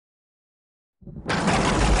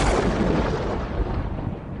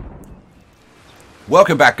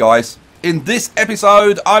Welcome back, guys. In this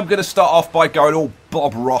episode, I'm going to start off by going all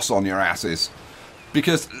Bob Ross on your asses.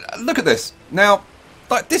 Because, look at this. Now,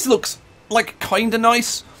 like, this looks, like, kind of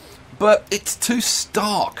nice, but it's too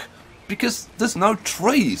stark. Because there's no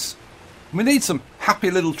trees. We need some happy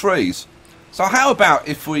little trees. So how about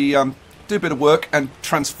if we do a bit of work and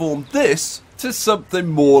transform this to something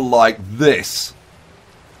more like this?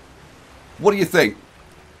 What do you think?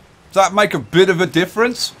 Does that make a bit of a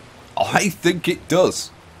difference? I think it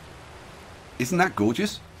does. Isn't that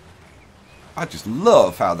gorgeous? I just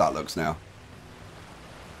love how that looks now.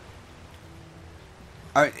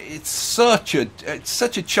 It's such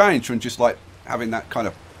a change from just like having that kind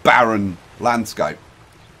of barren landscape.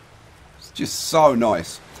 It's just so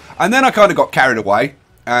nice. And then I kind of got carried away,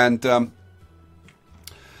 and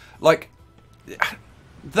like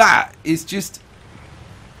that is just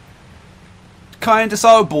kind of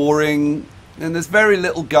so boring. And there's very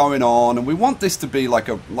little going on, and we want this to be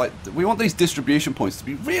we want these distribution points to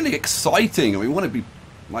be really exciting, and we want to be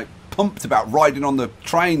like pumped about riding on the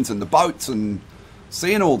trains and the boats and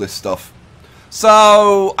seeing all this stuff.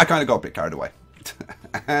 So I kind of got a bit carried away,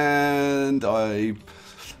 and I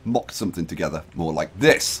mocked something together more like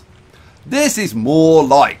this. This is more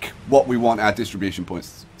like what we want our distribution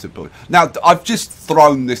points to be. Now, I've just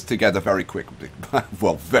thrown this together very quickly.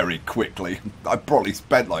 Well, very quickly. I probably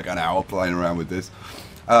spent like an hour playing around with this.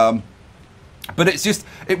 But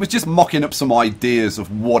it was just mocking up some ideas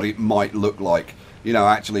of what it might look like. You know,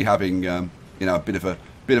 actually having you know, a bit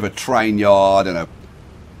of a train yard and a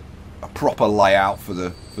proper layout for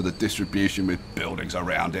the distribution with buildings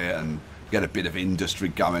around it, and get a bit of industry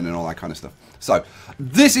going and all that kind of stuff. So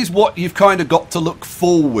this is what you've kind of got to look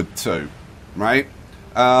forward to, right?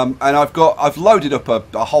 And I've loaded up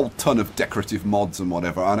a whole ton of decorative mods and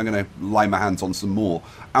whatever, and I'm going to lay my hands on some more,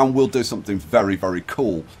 and we'll do something very, very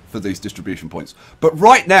cool for these distribution points. But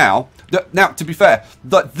right now, to be fair,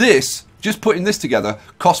 just putting this together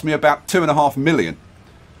cost me about 2.5 million.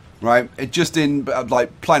 Right, it just in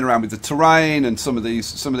like playing around with the terrain and some of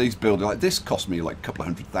these buildings, like this cost me like a couple of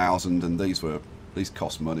 100,000, and these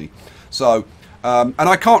cost money. So and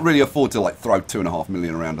I can't really afford to like throw 2.5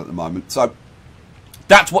 million around at the moment. So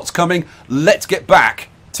that's what's coming. Let's get back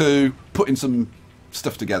to putting some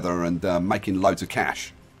stuff together and making loads of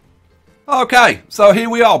cash. Okay, so here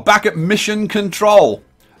we are back at mission control.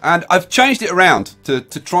 And I've changed it around to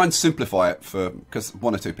try and simplify it, because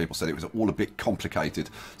one or two people said it was all a bit complicated.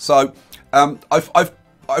 So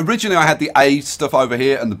originally I had the A stuff over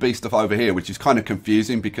here and the B stuff over here, which is kind of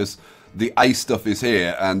confusing because the A stuff is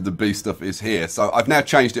here and the B stuff is here. So I've now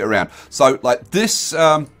changed it around. So like this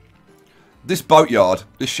this boatyard,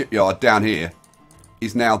 this shipyard down here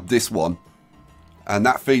is now this one, and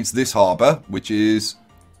that feeds this harbour, which is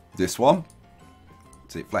this one.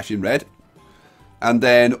 See it flashing red. And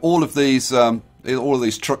then all of these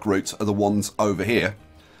truck routes are the ones over here.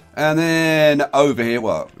 And then over here,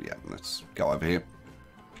 well, yeah, let's go over here.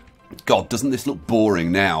 God, doesn't this look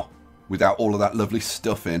boring now without all of that lovely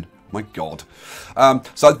stuff in? My God.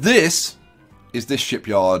 So this is this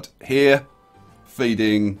shipyard here,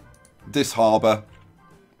 feeding this harbour.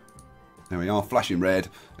 There we are, flashing red.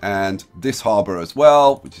 And this harbour as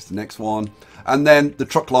well, which is the next one. And then the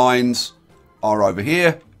truck lines are over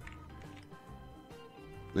here.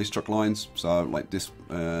 These truck lines, so like this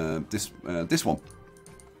one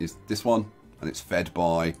is this one, and it's fed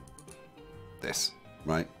by this,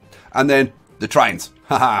 right? And then the trains,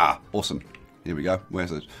 haha, awesome. Here we go.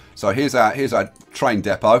 Where's it? So here's our train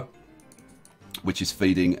depot, which is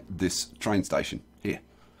feeding this train station here.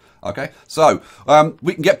 Okay, so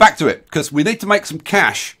we can get back to it because we need to make some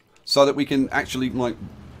cash so that we can actually like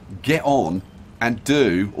get on and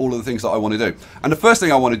do all of the things that I want to do. And the first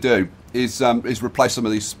thing I want to do is replace some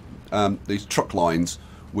of these truck lines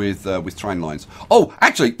with train lines. Oh,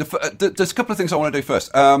 actually, there's a couple of things I want to do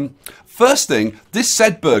first. First thing, this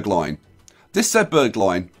Sedberg line. This Sedberg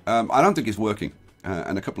line, I don't think is working,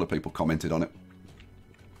 and a couple of people commented on it.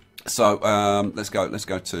 So let's go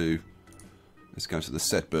to the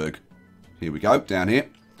Sedberg. Here we go, down here,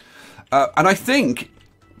 and I think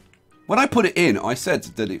when I put it in, I said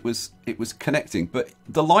that it was connecting, but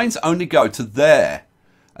the lines only go to there.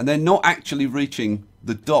 And they're not actually reaching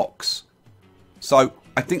the docks. So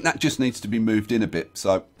I think that just needs to be moved in a bit.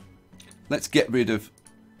 So let's get rid of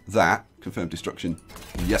that. Confirm destruction.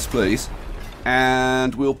 Yes, please.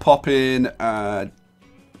 And we'll pop in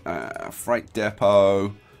freight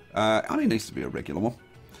depot. Only needs to be a regular one.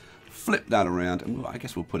 Flip that around, and I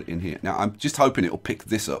guess we'll put it in here. Now, I'm just hoping it'll pick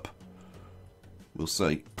this up. We'll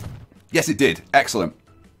see. Yes, it did. Excellent.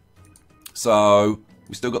 So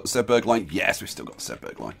we still got the Sedberg line? Yes, we've still got the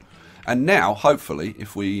Sedberg line. And now, hopefully,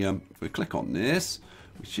 if we click on this,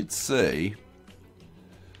 we should see...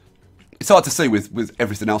 It's hard to see with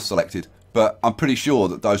everything else selected, but I'm pretty sure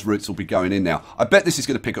that those routes will be going in now. I bet this is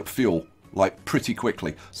going to pick up fuel, like, pretty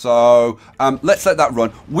quickly. So, let's let that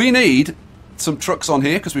run. We need some trucks on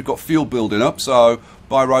here, because we've got fuel building up. So,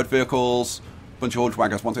 buy road vehicles, bunch of haulage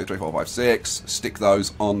wagons, 1, 2, 3, 4, 5, 6. Stick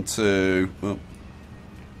those onto... Well,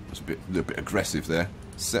 that's a little bit aggressive there.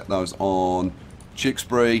 Set those on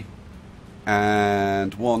Tewkesbury.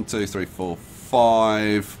 And 1, 2, 3, 4,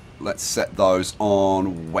 5. Let's set those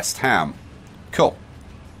on West Ham. Cool.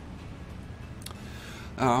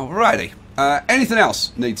 Alrighty. Anything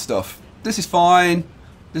else needs stuff? This is fine.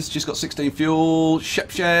 This has just got 16 fuel.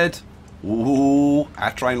 Shepshed. Ooh,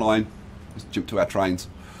 our train line. Let's jump to our trains.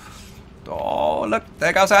 Oh, look.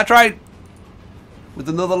 There goes our train. With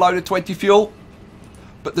another load of 20 fuel.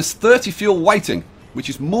 But there's 30 fuel waiting, which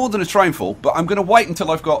is more than a train full, but I'm going to wait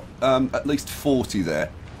until I've got at least 40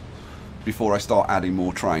 there before I start adding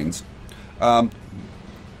more trains.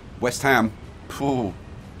 West Ham. Phew.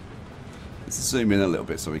 Let's zoom in a little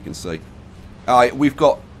bit so we can see. We've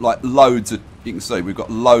got like loads of, you can see, we've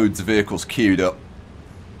got loads of vehicles queued up.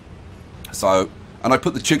 So, and I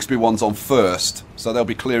put the Tewkesbury ones on first, so they'll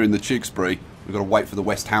be clearing the Tewkesbury. We've got to wait for the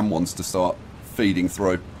West Ham ones to start feeding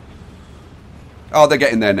through. Oh, they're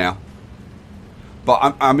getting there now.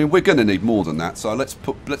 But I mean, we're going to need more than that. So let's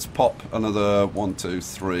pop another 1, 2,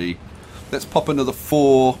 3. Let's pop another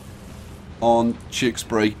 4 on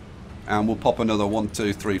Tewkesbury, and we'll pop another 1,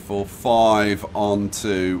 2, 3, 4, 5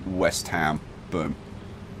 onto West Ham. Boom.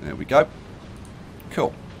 There we go.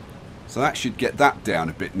 Cool. So that should get that down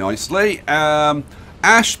a bit nicely.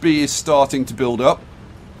 Ashby is starting to build up.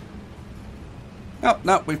 Oh,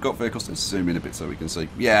 no, we've got vehicles. Let's zoom in a bit so we can see.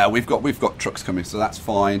 Yeah, we've got trucks coming, so that's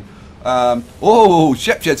fine. Oh,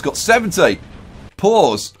 Shepshed's got 70.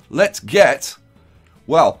 Pause. Let's get...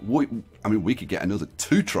 Well, I mean, we could get another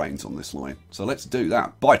 2 trains on this line. So let's do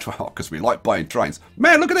that. Buy because we like buying trains.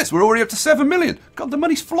 Man, look at this. We're already up to 7 million. God, the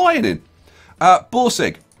money's flying in.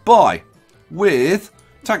 Borsig, buy with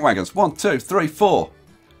tank wagons. 1, 2, 3, 4.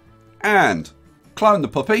 And clone the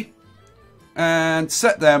puppy. And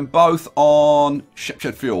set them both on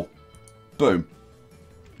Shepshed fuel. Boom.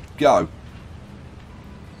 Go.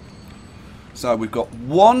 So we've got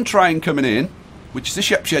 1 train coming in, which is the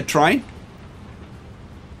Shepshed train.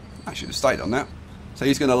 I should have stayed on that. So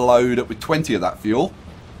he's going to load up with 20 of that fuel.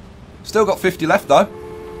 Still got 50 left though.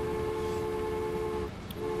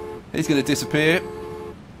 He's going to disappear.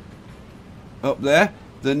 Up there.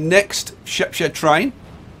 The next Shepshed train,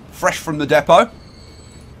 fresh from the depot,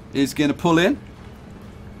 is going to pull in.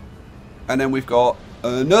 And then we've got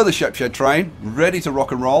another Shepshed train ready to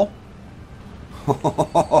rock and roll.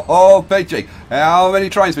 Oh, Peachy. How many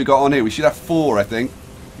trains we got on here? We should have 4, I think.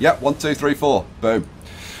 Yep, 1, 2, 3, 4. Boom.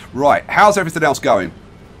 Right, how's everything else going?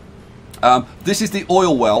 This is the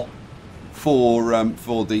oil well for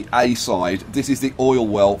the A side. This is the oil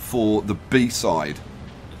well for the B side.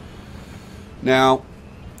 Now,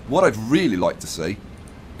 what I'd really like to see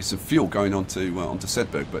is some fuel going onto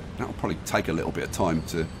Sedberg, but that'll probably take a little bit of time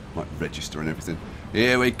to like register and everything.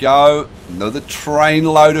 Here we go, another train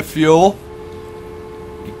load of fuel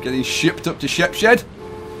getting shipped up to Shepshed.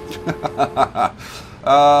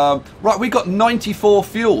 Right, we got 94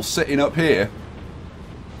 fuel sitting up here,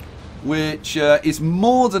 which is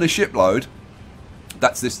more than a shipload.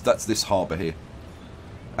 That's this harbour here.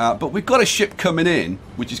 But we've got a ship coming in,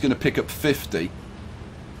 which is going to pick up 50,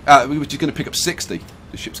 which is going to pick up 60.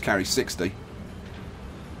 The ships carry 60.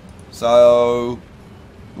 So,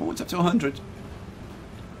 oh, it's up to 100.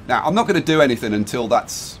 Now, I'm not going to do anything until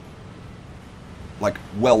that's like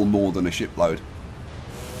well more than a shipload.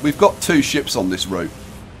 We've got 2 ships on this route,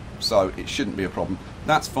 so it shouldn't be a problem.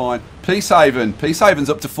 That's fine. Peacehaven. Peacehaven's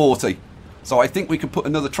up to 40. So I think we can put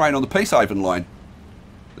another train on the Peacehaven line.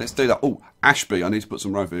 Let's do that. Oh, Ashby. I need to put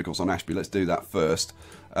some road vehicles on Ashby. Let's do that first.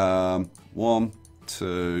 1,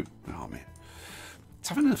 2... Oh, man. It's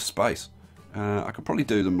having enough space. I could probably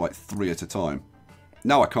do them like 3 at a time.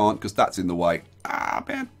 No, I can't, because that's in the way. Ah,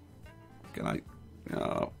 man. Can I...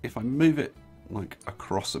 if I move it like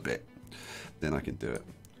across a bit, then I can do it.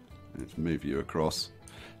 Let's move you across.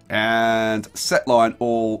 And set line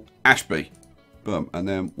all Ashby. Boom. And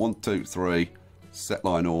then 1, 2, 3. Set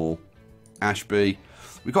line all Ashby.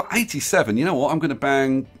 We've got 87. You know what? I'm going to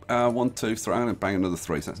bang 1, 2, 3. I'm going to bang another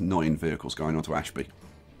 3. So that's 9 vehicles going on to Ashby.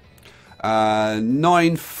 9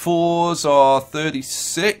 4s are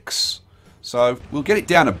 36. So we'll get it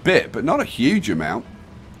down a bit, but not a huge amount.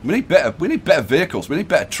 We need better vehicles. We need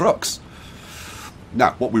better trucks.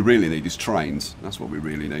 No, what we really need is trains. That's what we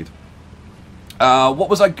really need. What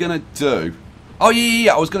was I going to do? Oh,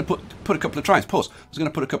 yeah. I was going to put a couple of trains. Pause. I was going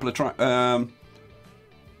to put a couple of trains.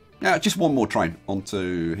 Yeah, just one more train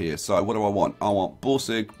onto here. So what do I want? I want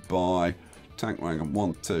Borsig by Tank Wagon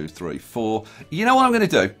 1, 2, 3, 4. You know what I'm going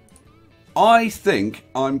to do? I think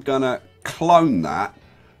I'm going to clone that,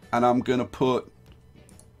 and I'm going to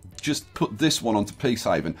just put this one onto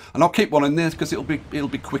Peacehaven, and I'll keep one in there because it'll be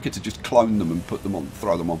quicker to just clone them and put them on,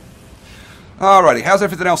 throw them on. Alrighty, how's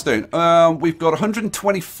everything else doing? We've got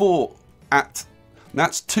 124 at.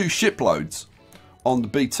 That's 2 shiploads on the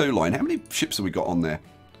B2 line. How many ships have we got on there?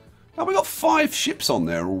 Oh, we got 5 ships on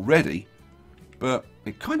there already, but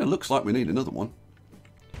it kind of looks like we need another one.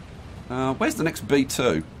 Where's the next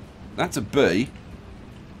B2? That's a B.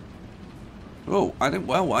 Oh, I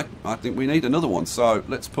think we need another one. So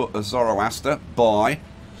let's put a Zoroaster by.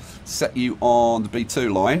 Set you on the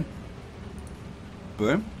B2 line.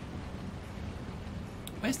 Boom.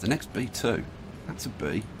 Where's the next B2? That's a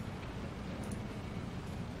B.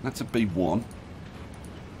 That's a B1.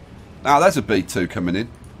 Ah, there's a B2 coming in.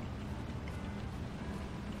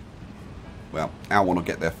 Well, our one will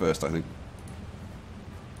get there first, I think.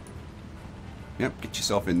 Yep, get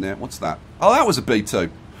yourself in there. What's that? Oh, that was a B2.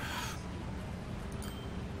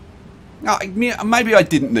 Now, maybe I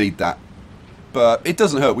didn't need that, but it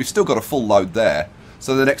doesn't hurt. We've still got a full load there,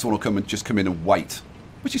 so the next one will come in and wait,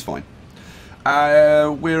 which is fine.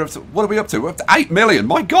 We're up to, what are we up to? We're up to 8 million.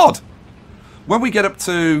 My God! When we get up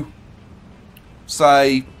to,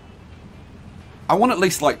 say, I want at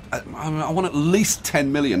least I want at least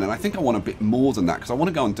 10 million, and I think I want a bit more than that because I want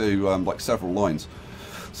to go and do like several lines.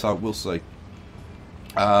 So we'll see.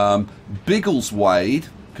 Biggleswade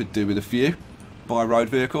could do with a few by road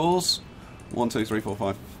vehicles. 1, 2, 3, 4,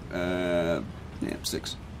 5, yeah,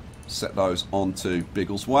 6. Set those onto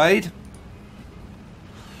Biggleswade.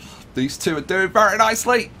 These two are doing very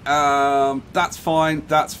nicely. That's fine.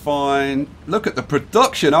 That's fine. Look at the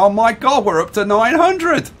production. Oh my God, we're up to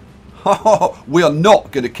 900. We are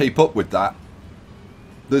not going to keep up with that.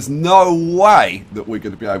 There's no way that we're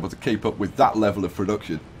going to be able to keep up with that level of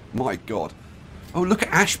production. My God. Oh, look at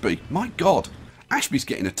Ashby. My God. Ashby's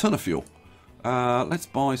getting a ton of fuel. Let's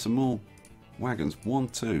buy some more wagons. 1,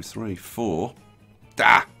 2, 3, 4.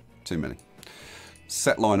 Ah, too many.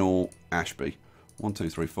 Set line all Ashby. 1, 2,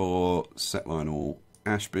 3, 4. Set line all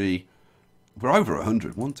Ashby. We're over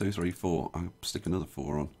 100. 1, 2, 3, 4. I'll stick another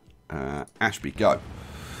 4 on. Ashby, go.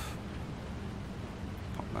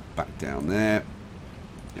 Pop that back down there.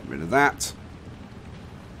 Get rid of that.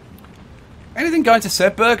 Anything going to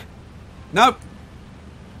Sedberg? Nope.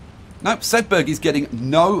 Nope, Sedberg is getting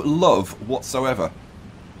no love whatsoever.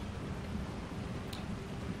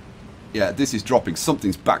 Yeah, this is dropping.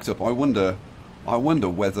 Something's backed up. I wonder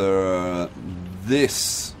whether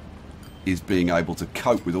this is being able to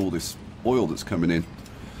cope with all this oil that's coming in.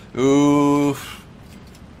 Ooh,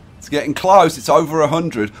 it's getting close. It's over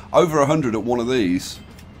 100. Over 100 at one of these,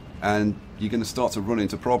 and you're going to start to run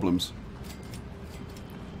into problems.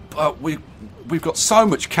 But we've got so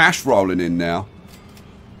much cash rolling in now.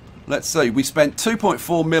 Let's see, we spent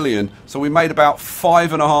 2.4 million, so we made about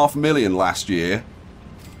 5.5 million last year.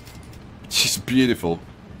 Which is beautiful.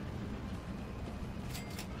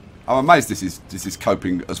 I'm amazed this is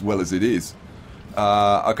coping as well as it is.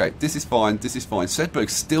 Okay, this is fine, this is fine.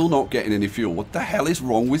 Sedberg's still not getting any fuel. What the hell is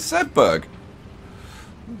wrong with Sedberg?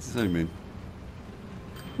 Let's zoom in.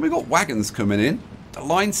 We've got wagons coming in. The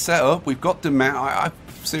line's set up. We've got demand.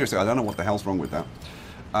 Seriously, I don't know what the hell's wrong with that.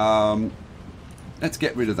 Let's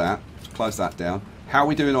get rid of that. Let's close that down. How are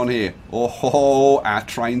we doing on here? Oh, our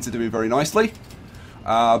trains are doing very nicely.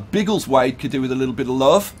 Biggleswade could do with a little bit of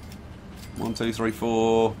love. 1, 2, 3,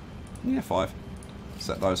 4. Yeah, 5.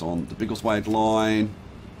 Set those on the Biggleswade line.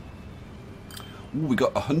 Ooh, we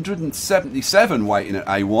got 177 waiting at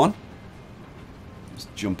A1. Let's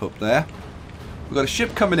jump up there. We've got a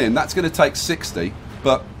ship coming in. That's going to take 60,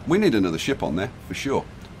 but we need another ship on there for sure.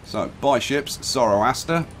 So, buy ships.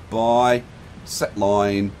 Zoroaster. Buy. Set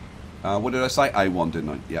line. What did I say? A1, didn't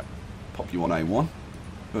I? Yep. Pop you on A1.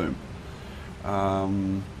 Boom.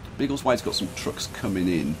 Biggleswade's got some trucks coming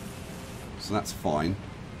in, so that's fine.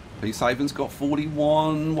 Peacehaven's got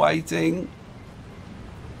 41 waiting.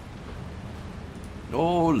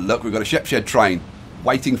 Oh, look, we've got a Shepshed train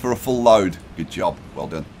waiting for a full load. Good job. Well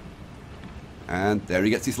done. And there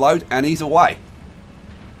he gets his load, and he's away.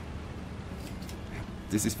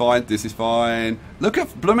 This is fine. This is fine. Look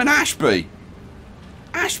at bloomin' Ashby.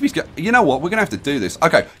 Ashby's got... You know what? We're going to have to do this.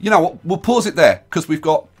 Okay, you know what? We'll pause it there, because we've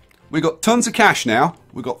got tons of cash now.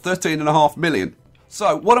 We've got 13.5 million.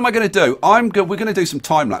 So, what am I going to do? We're going to do some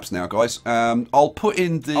time-lapse now, guys. I'll put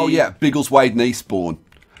in the... Oh, yeah, Biggleswade and Eastbourne.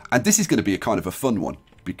 And this is going to be a kind of a fun one,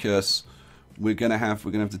 because we're going to have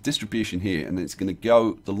the distribution here, and then it's going to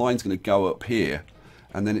go, the line's going to go up here,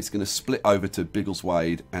 and then it's going to split over to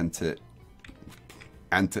Biggleswade and to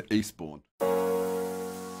Eastbourne.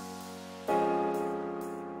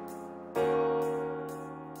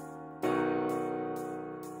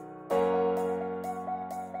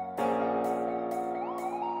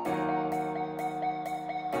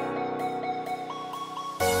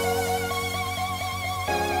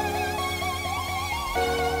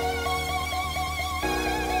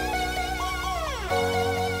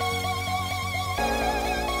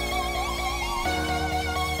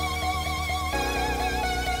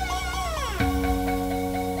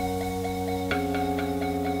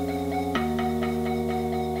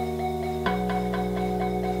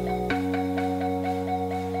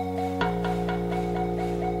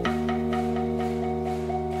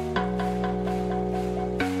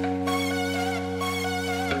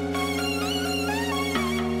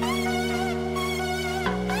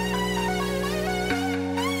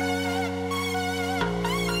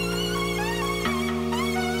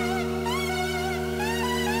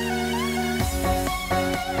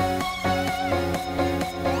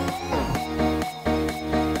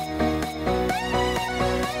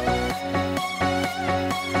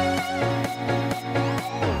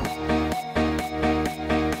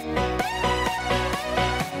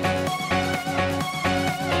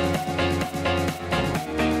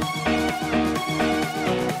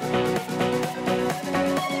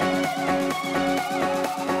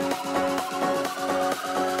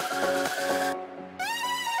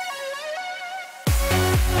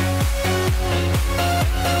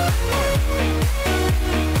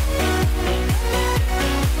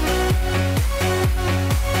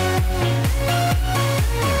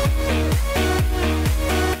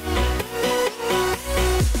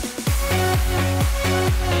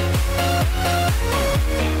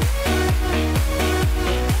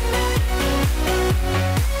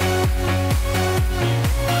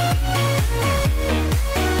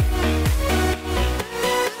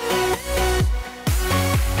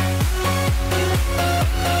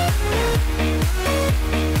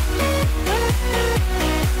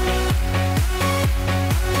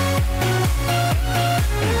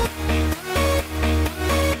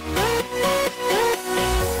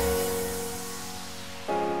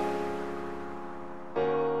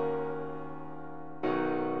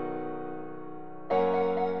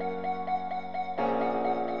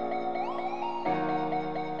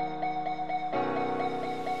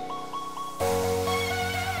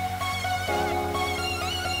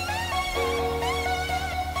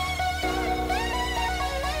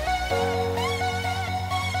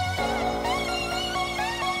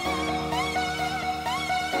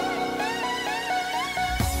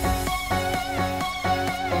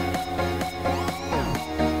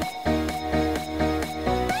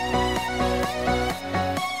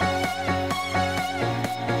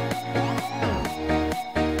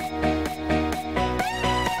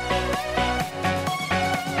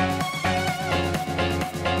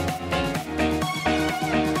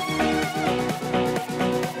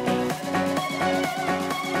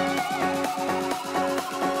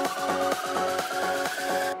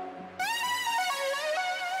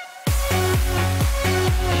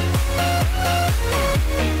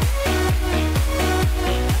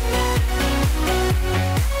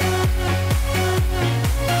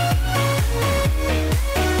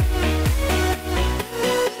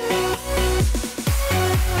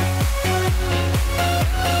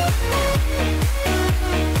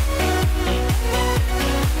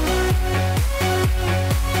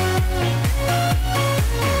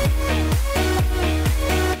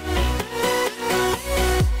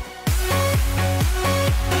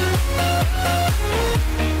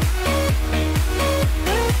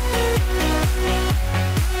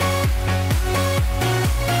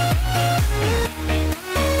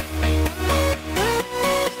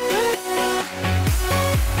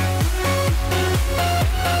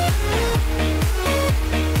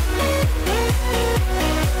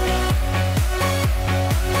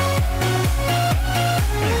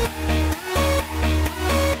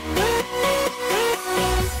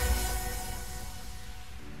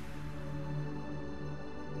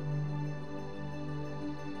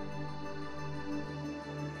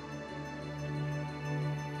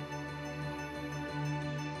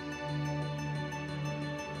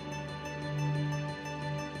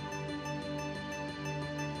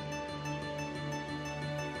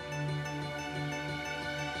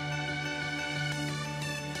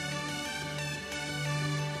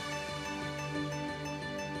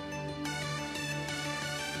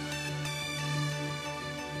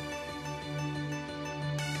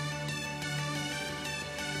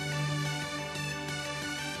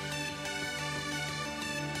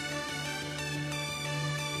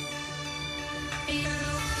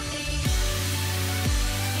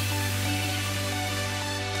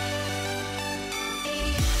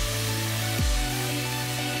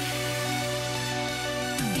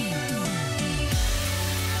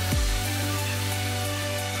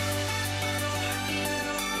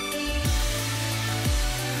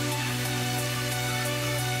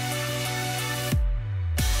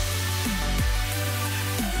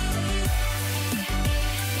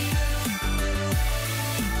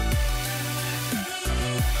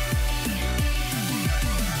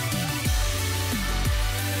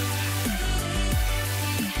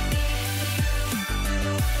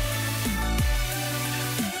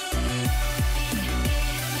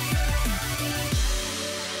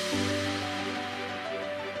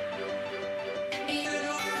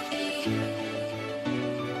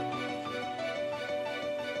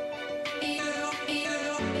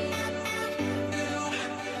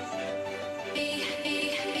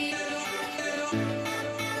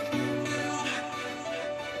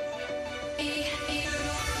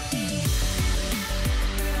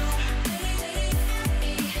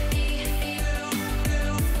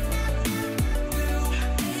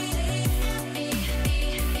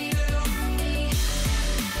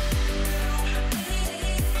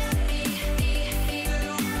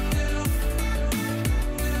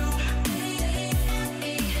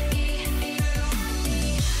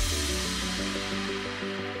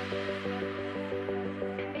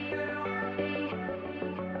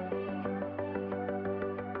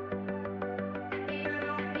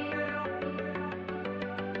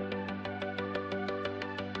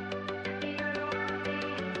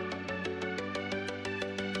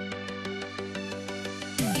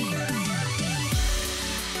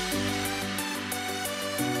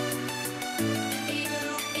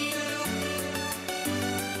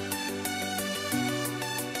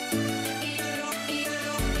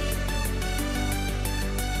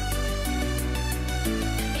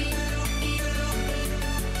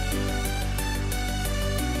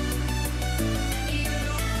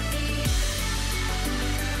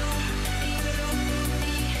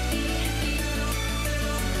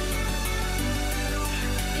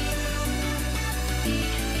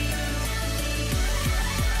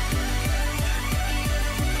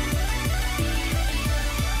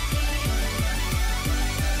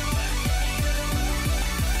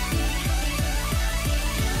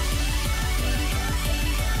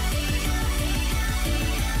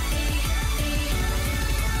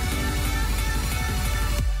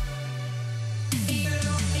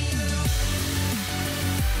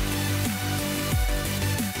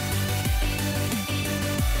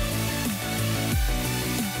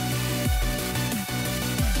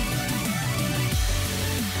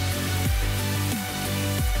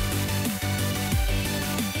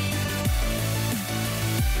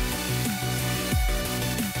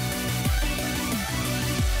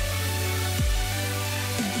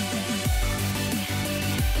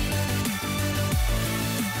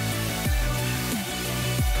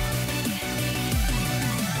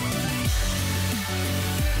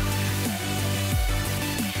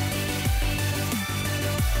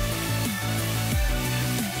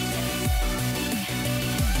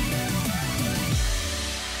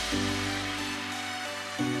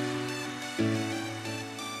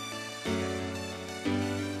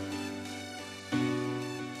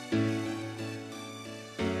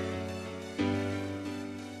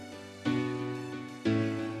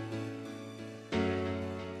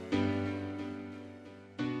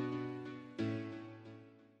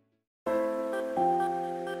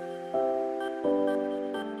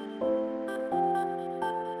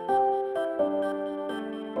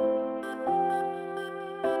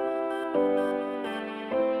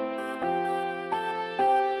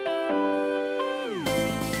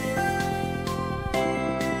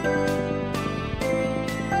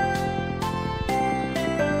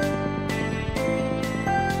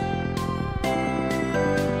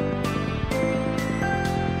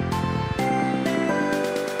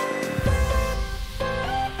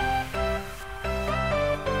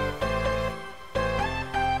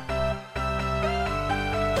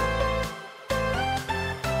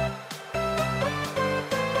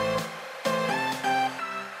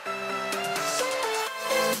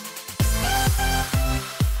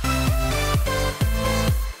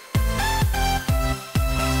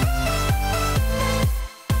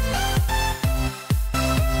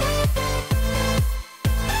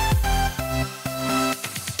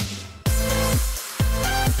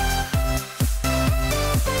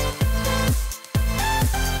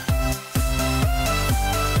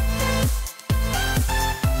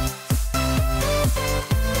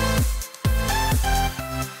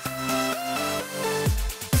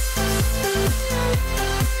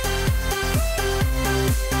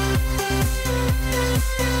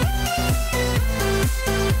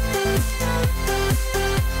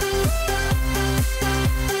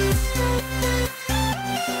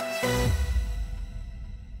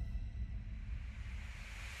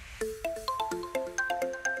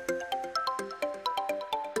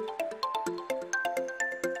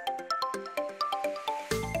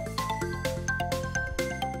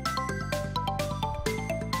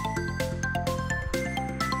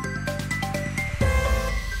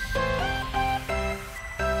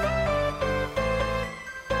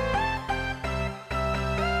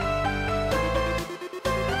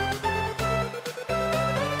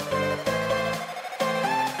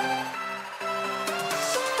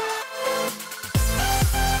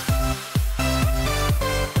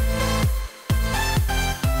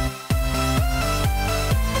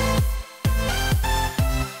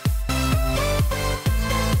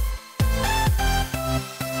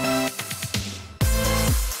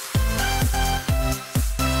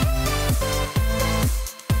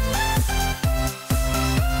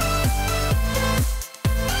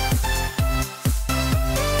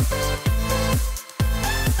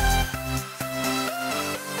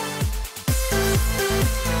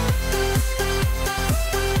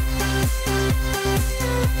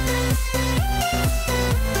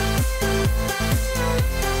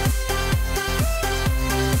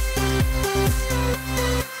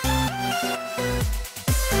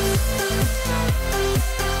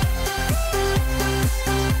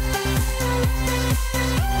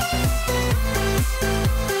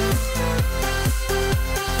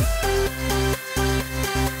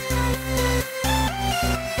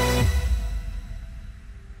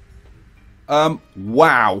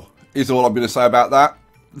 Wow, is all I'm going to say about that.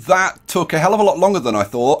 That took a hell of a lot longer than I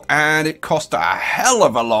thought, and it cost a hell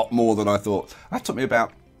of a lot more than I thought. That took me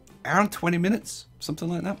about an hour and 20 minutes, something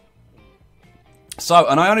like that. So,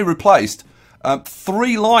 and I only replaced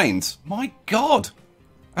 3 lines. My God.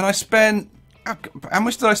 And I spent, how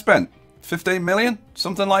much did I spend? 15 million?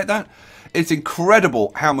 Something like that. It's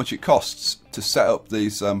incredible how much it costs to set up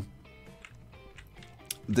these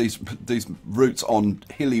routes on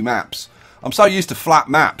hilly maps. I'm so used to flat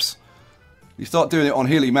maps. You start doing it on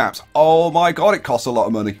hilly maps. Oh my God, it costs a lot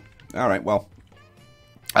of money. All right, well.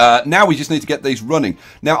 Now we just need to get these running.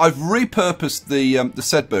 Now I've repurposed the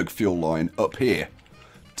Sedberg fuel line up here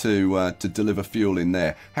to deliver fuel in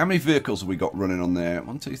there. How many vehicles have we got running on there?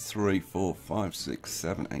 1, 2, 3, 4, 5, 6,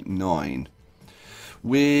 7, 8, 9.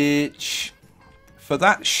 Which, for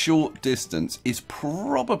that short distance, is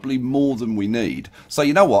probably more than we need. So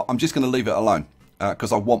you know what? I'm just going to leave it alone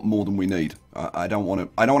because I want more than we need. I don't want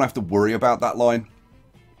to have to worry about that line.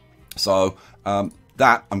 So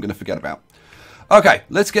that I'm going to forget about. Okay,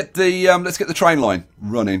 let's get the train line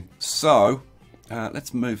running. So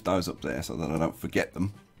let's move those up there so that I don't forget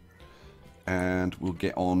them. And we'll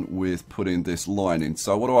get on with putting this line in.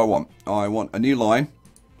 So what do I want? I want a new line.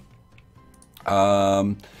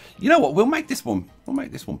 You know what? We'll make this one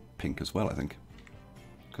pink as well, I think,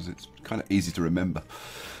 because it's kind of easy to remember.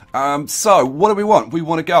 So what do we want? We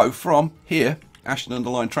want to go from here, Ashton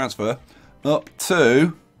underline transfer, up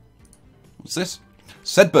to, what's this?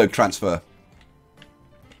 Sedberg transfer.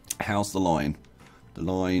 How's the line? The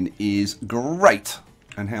line is great.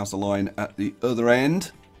 And how's the line at the other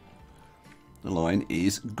end? The line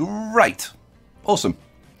is great. Awesome.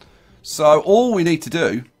 So all we need to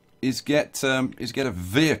do is get a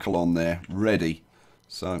vehicle on there ready.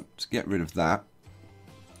 So let's get rid of that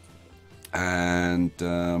and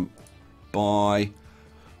buy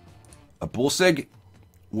a Borsig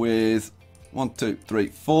with 1, 2, 3,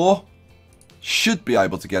 4. Should be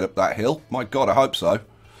able to get up that hill. My God, I hope so.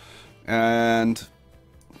 And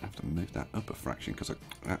I have to move that up a fraction because I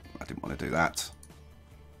didn't want to do that.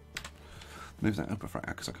 Move that up a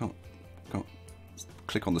fraction because I can't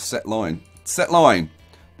click on the set line. Set line.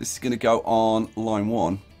 This is going to go on line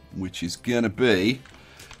 1, which is going to be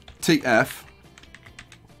TF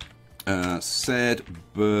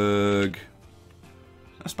Sedberg. Did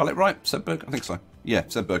I spell it right? Sedberg? I think so. Yeah,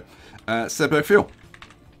 Sedberg. Sedberg fuel.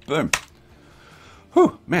 Boom.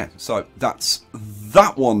 Whew, man. So that's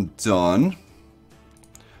that one done.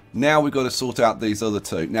 Now we've got to sort out these other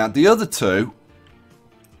two. Now the other two,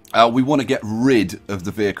 we want to get rid of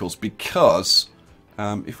the vehicles because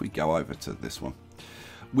if we go over to this one.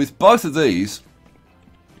 With both of these,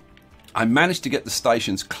 I managed to get the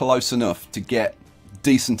stations close enough to get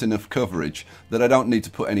decent enough coverage that I don't need to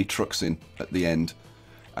put any trucks in at the end.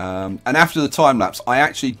 And after the time lapse, I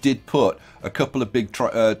actually did put a couple of big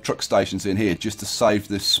truck stations in here just to save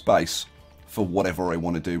this space for whatever I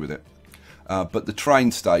want to do with it. But the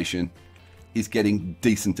train station is getting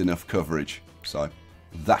decent enough coverage, so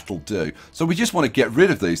that'll do. So we just want to get rid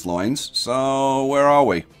of these lines. So where are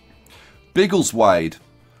we? Biggleswade.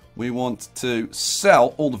 We want to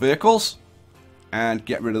sell all the vehicles and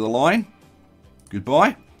get rid of the line.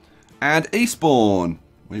 Goodbye. And Eastbourne.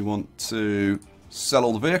 We want to sell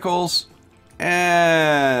all the vehicles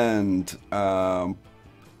and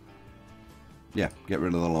yeah, get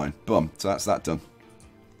rid of the line. Boom. So that's that done.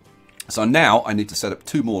 So now I need to set up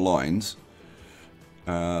 2 more lines.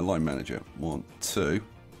 Line manager. 1, 2.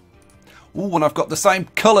 Oh, and I've got the same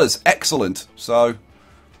colours. Excellent. So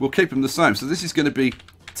we'll keep them the same. So this is going to be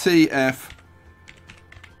TF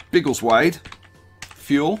Biggleswade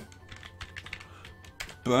fuel.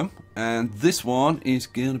 Boom. And this one is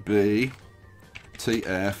going to be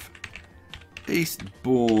TF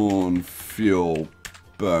Eastbourne fuel.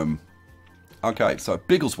 Boom. Okay, so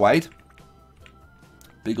Biggleswade.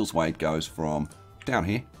 Biggleswade goes from down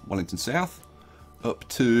here, Wellington South, up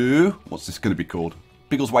to, what's this going to be called?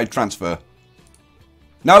 Biggleswade Transfer.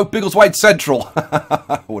 No, Biggleswade Central.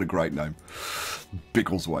 What a great name.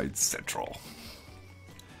 Biggleswade Central.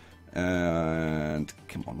 And,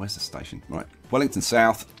 come on, where's the station? Right, Wellington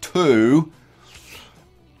South to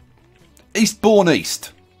Eastbourne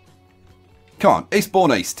East. Come on,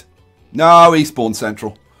 Eastbourne East. No, Eastbourne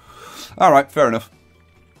Central. Alright, fair enough.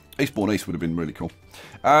 Eastbourne East would have been really cool.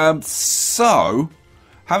 So,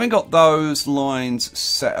 having got those lines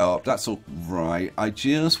set up, that's all right. I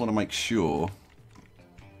just want to make sure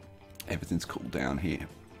everything's cool down here.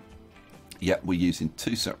 Yep, we're using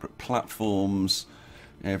 2 separate platforms.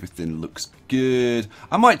 Everything looks good.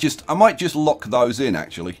 I might just lock those in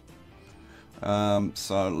actually.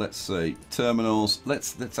 So let's see. Terminals.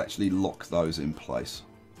 Let's actually lock those in place.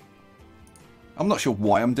 I'm not sure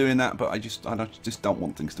why I'm doing that, but I just don't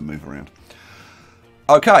want things to move around.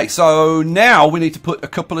 Okay, so now we need to put a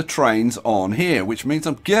couple of trains on here, which means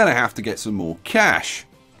I'm gonna have to get some more cash.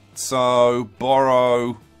 So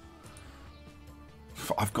borrow.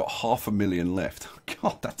 I've got 500,000 left.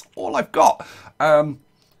 God, that's all I've got.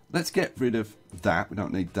 Let's get rid of that. We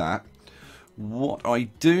don't need that. What I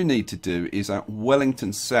do need to do is at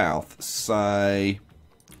Wellington South, say,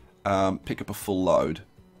 pick up a full load.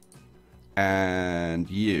 And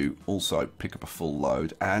you also pick up a full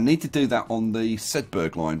load. And I need to do that on the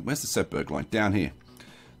Sedberg line. Where's the Sedberg line? Down here.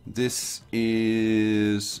 This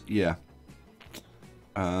is, yeah.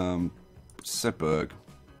 Sedberg.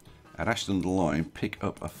 At Ashton Line, pick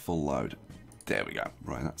up a full load. There we go.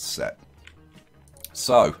 Right, that's set.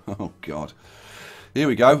 So, oh god. Here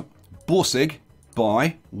we go. Borsig,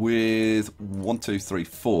 buy with 1, 2, 3,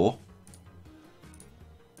 4.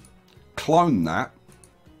 Clone that.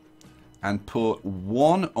 And put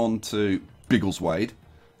 1 onto Biggleswade.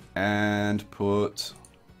 And put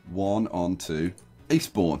 1 onto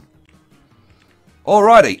Eastbourne.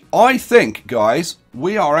 Alrighty. I think, guys,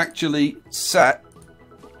 we are actually set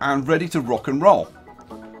and ready to rock and roll.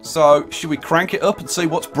 So, should we crank it up and see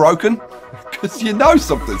what's broken? Because you know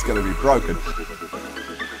something's going to be broken.